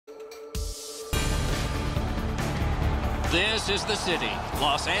This is the city,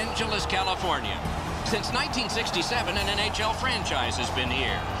 Los Angeles, California. Since 1967, an NHL franchise has been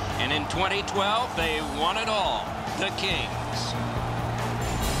here. And in 2012, they won it all. The Kings.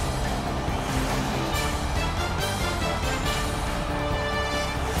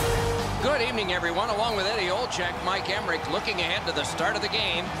 Good evening, everyone. Along with Eddie Olczyk, Mike Emmerich looking ahead to the start of the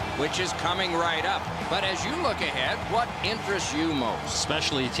game, which is coming right up. But as you look ahead, what interests you most?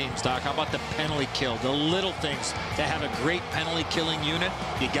 Specialty teams, Doc. How about the penalty kill? The little things. To have a great penalty killing unit,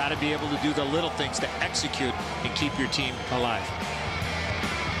 you got to be able to do the little things to execute and keep your team alive.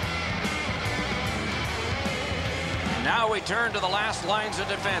 Now we turn to the last lines of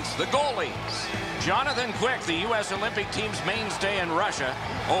defense, the goalies. Jonathan Quick, the U.S. Olympic team's mainstay in Russia,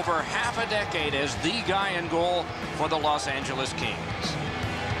 over half a decade as the guy in goal for the Los Angeles Kings.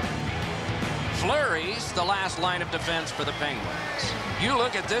 Fleury's the last line of defense for the Penguins. You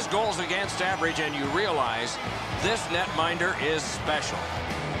look at this goals against average and you realize this netminder is special.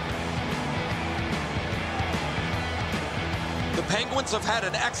 The Penguins have had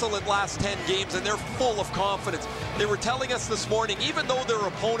an excellent last 10 games, and they're full of confidence. They were telling us this morning, even though their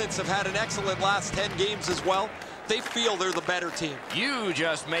opponents have had an excellent last 10 games as well, they feel they're the better team. You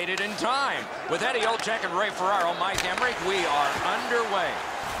just made it in time. With Eddie Olczyk and Ray Ferraro, Mike Emmerich, we are underway.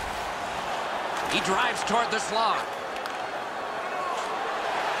 He drives toward the slot.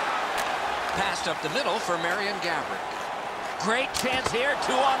 Passed up the middle for Marian Gaborik. Great chance here,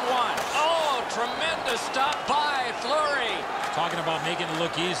 2-on-1. Oh, tremendous stop by Fleury. Talking about making it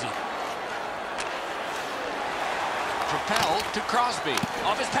look easy. Propelled to Crosby.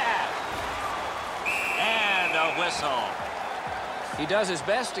 Off his pad. And a whistle. He does his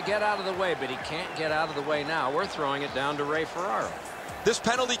best to get out of the way, but he can't get out of the way now. We're throwing it down to Ray Ferraro. This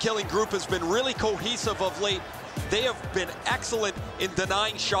penalty-killing group has been really cohesive of late. They have been excellent in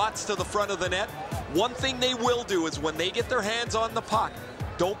denying shots to the front of the net. One thing they will do is when they get their hands on the puck,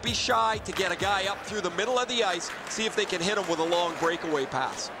 don't be shy to get a guy up through the middle of the ice, see if they can hit him with a long breakaway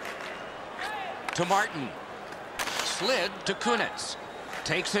pass. To Martin. Slid to Kunitz.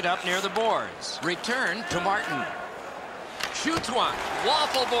 Takes it up near the boards. Return to Martin. Shoots one.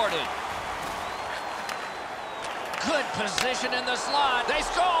 Waffle boarded. Good position in the slot. They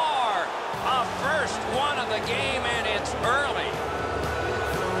score! A first one of the game, and it's early.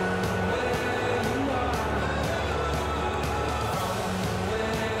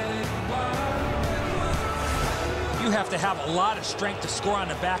 You have to have a lot of strength to score on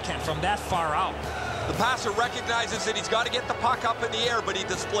the backhand from that far out. The passer recognizes that he's got to get the puck up in the air, but he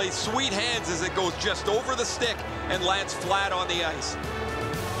displays sweet hands as it goes just over the stick and lands flat on the ice.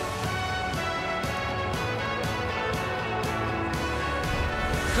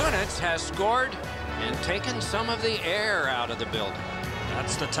 Kunitz has scored and taken some of the air out of the building.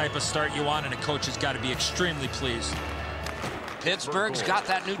 That's the type of start you want, and a coach has got to be extremely pleased. Pittsburgh's got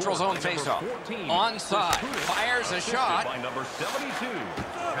that neutral zone faceoff. Onside. Fires a shot.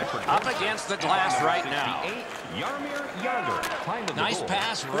 Up against the glass right now. Nice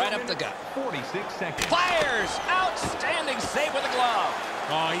pass right up the gut. Fires! Outstanding save with the glove.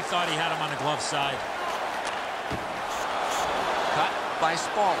 Oh, he thought he had him on the glove side. Cut by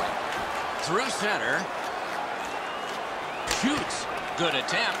Spaulding. Through center. Shoots. Good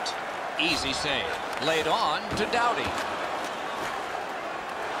attempt. Easy save. Laid on to Doughty.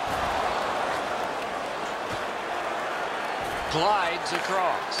 Glides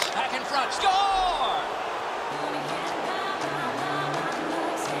across. Back in front. Score!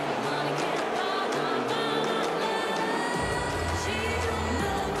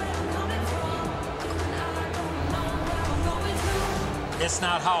 It's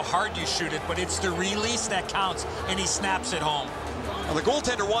not how hard you shoot it, but it's the release that counts, and he snaps it home. Now, the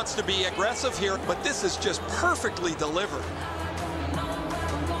goaltender wants to be aggressive here, but this is just perfectly delivered.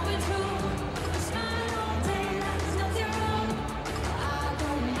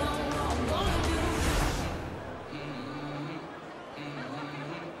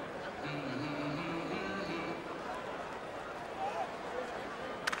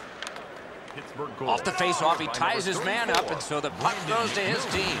 Off the face-off, he ties his man up, and so the puck goes to his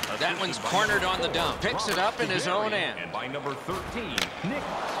team. That one's cornered on the dump. Picks it up in his own end. And by number 13, Nick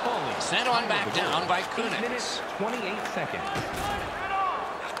sent on back down by Kunitz. 28 seconds.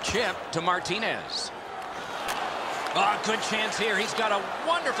 Chip to Martinez. Oh, good chance here. He's got a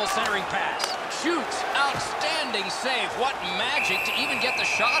wonderful centering pass. Shoots. Outstanding save. What magic to even get the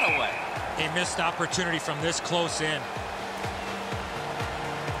shot away. A missed opportunity from this close in.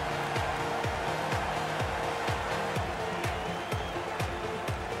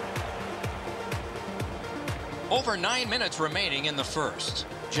 Over 9 minutes remaining in the first.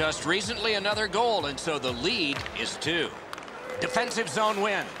 Just recently another goal, and so the lead is 2. Defensive zone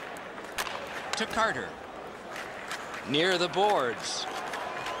win. To Carter. Near the boards.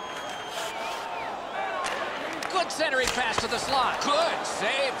 Good centering pass to the slot. Good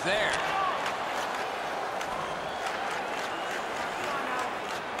save there.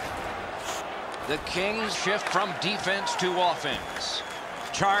 The Kings shift from defense to offense.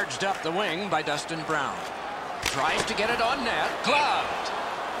 Charged up the wing by Dustin Brown. Tries to get it on net. Gloved.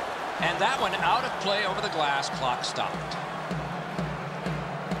 And that one out of play over the glass. Clock stopped.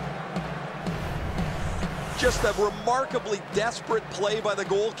 Just a remarkably desperate play by the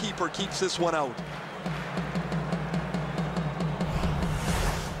goalkeeper keeps this one out.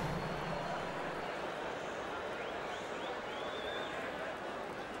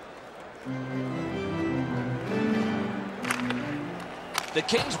 The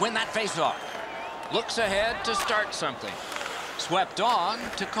Kings win that faceoff. Looks ahead to start something. Swept on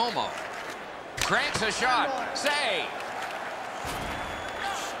to Como. Cranks a shot. Save.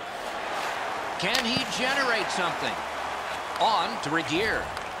 Can he generate something? On to Regier.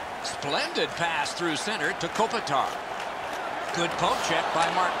 Splendid pass through center to Kopitar. Good poke check by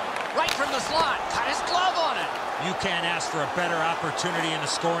Martin. Right from the slot. Got his glove on it. You can't ask for a better opportunity in the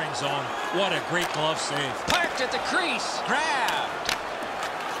scoring zone. What a great glove save. Parked at the crease. Grabbed.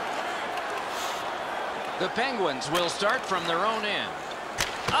 The Penguins will start from their own end.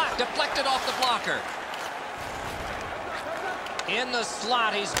 Deflected off the blocker. In the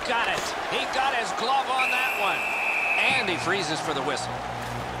slot, he's got it. He got his glove on that one. And he freezes for the whistle.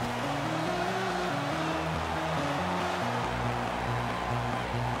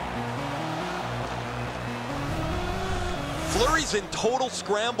 Fleury's in total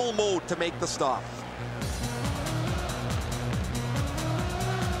scramble mode to make the stop.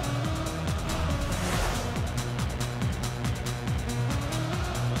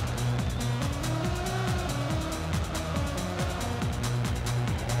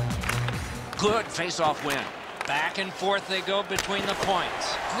 Good face-off win. Back and forth they go between the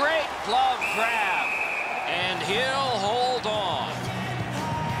points. Great glove grab. And he'll hold on.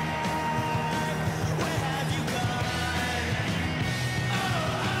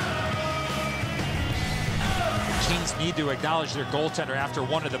 Kings need to acknowledge their goaltender after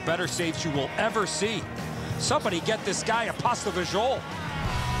one of the better saves you will ever see. Somebody get this guy a pasta visual.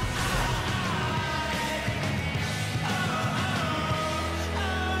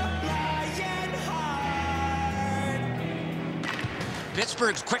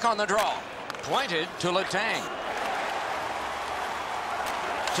 Pittsburgh's quick on the draw. Pointed to Letang.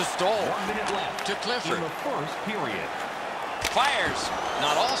 To Stoll. 1 minute left to Clifford. in the first period. Fires.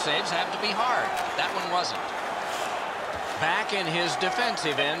 Not all saves have to be hard. That one wasn't. Back in his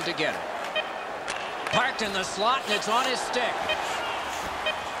defensive end to get it. Parked in the slot, and it's on his stick.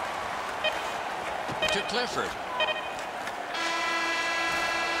 To Clifford.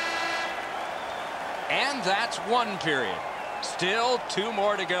 And that's 1 period. Still 2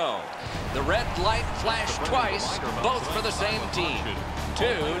 more to go. The red light flashed twice, both for the same team.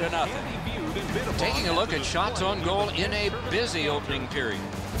 2-0. Taking a look at shots on goal in a busy opening period.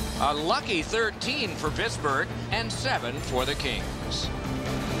 A lucky 13 for Pittsburgh and 7 for the Kings.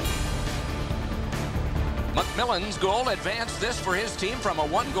 McMillan's goal advanced this for his team from a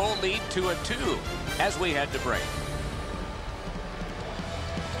 1-goal lead to a 2 as we head to break.